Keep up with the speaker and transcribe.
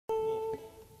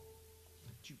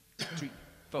3,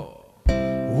 4.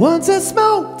 Once I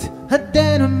smoked a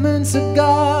denim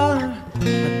cigar,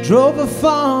 I drove a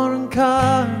foreign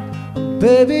car. Oh,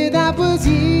 baby, that was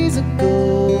years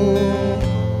ago.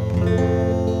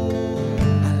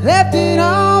 I left it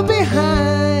all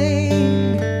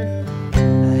behind.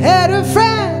 I had a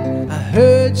friend, I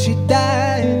heard she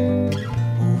died.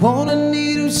 On a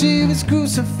needle she was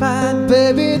crucified.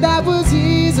 Baby, that was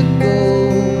years ago.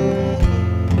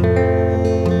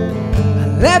 I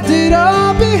left it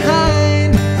all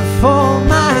behind for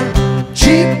my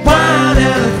cheap wine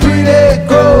and a 3-day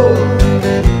goal.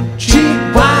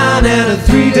 Cheap wine and a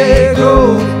 3-day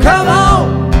goal. Come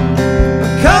on,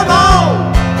 come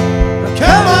on,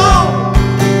 come on.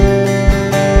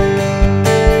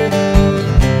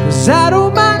 'Cause I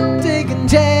don't mind taking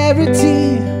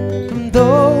charity from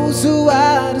those who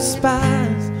I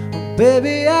despise. Oh,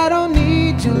 baby, I don't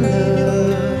need your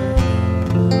love.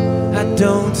 I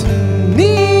don't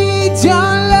need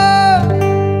your love.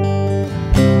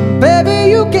 Baby,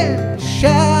 you can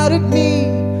shout at me,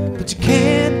 but you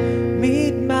can't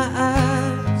meet my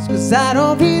eyes. 'Cause I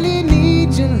don't really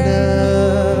need your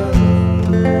love.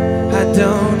 I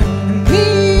don't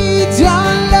need your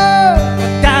love. I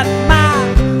got my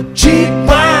cheap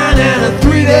wine and a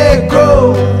 3-day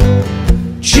grow.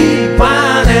 Cheap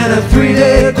wine and a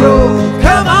 3-day grow.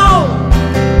 Come on,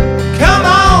 come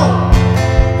on,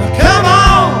 come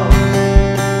on.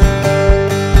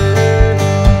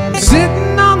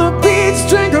 Sitting on the beach,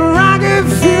 drink a rocket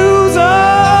fuse.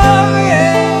 Oh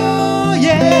yeah,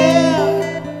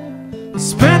 yeah.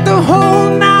 Spent the whole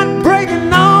night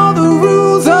breaking all the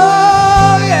rules.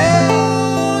 Oh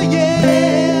yeah,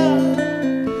 yeah.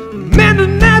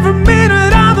 Mending every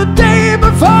minute of the day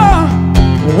before.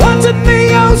 Watching the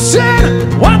ocean,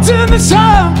 watching the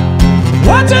sun,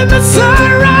 watching the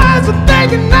sunrise, and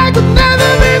thinking I could never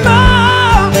be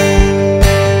more.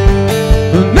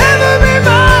 Never be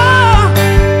more.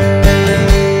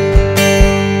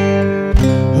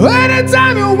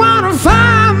 Anytime you wanna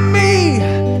find me,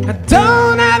 I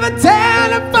don't have a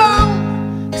telephone,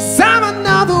 'cause I'm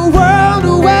another world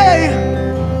away.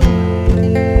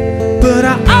 But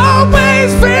I always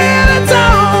feel at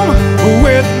home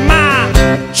with my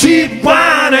cheap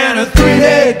wine and a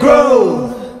 3-day grow.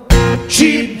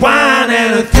 Cheap wine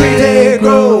and a 3-day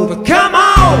grow. But come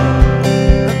on,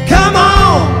 come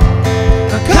on,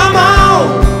 come on,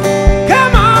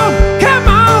 come on, come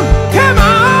on, come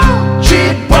on.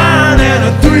 Cheap wine and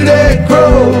a 3-day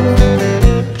grow.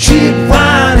 Cheap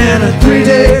wine and a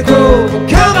 3-day grow.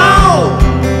 Come on,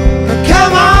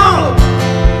 come on,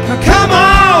 come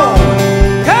on,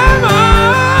 come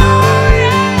on,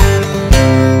 yeah.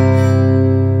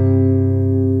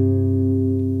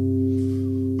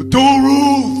 Door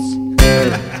rules.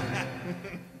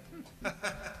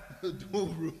 Door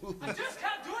rules. I just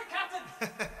can't do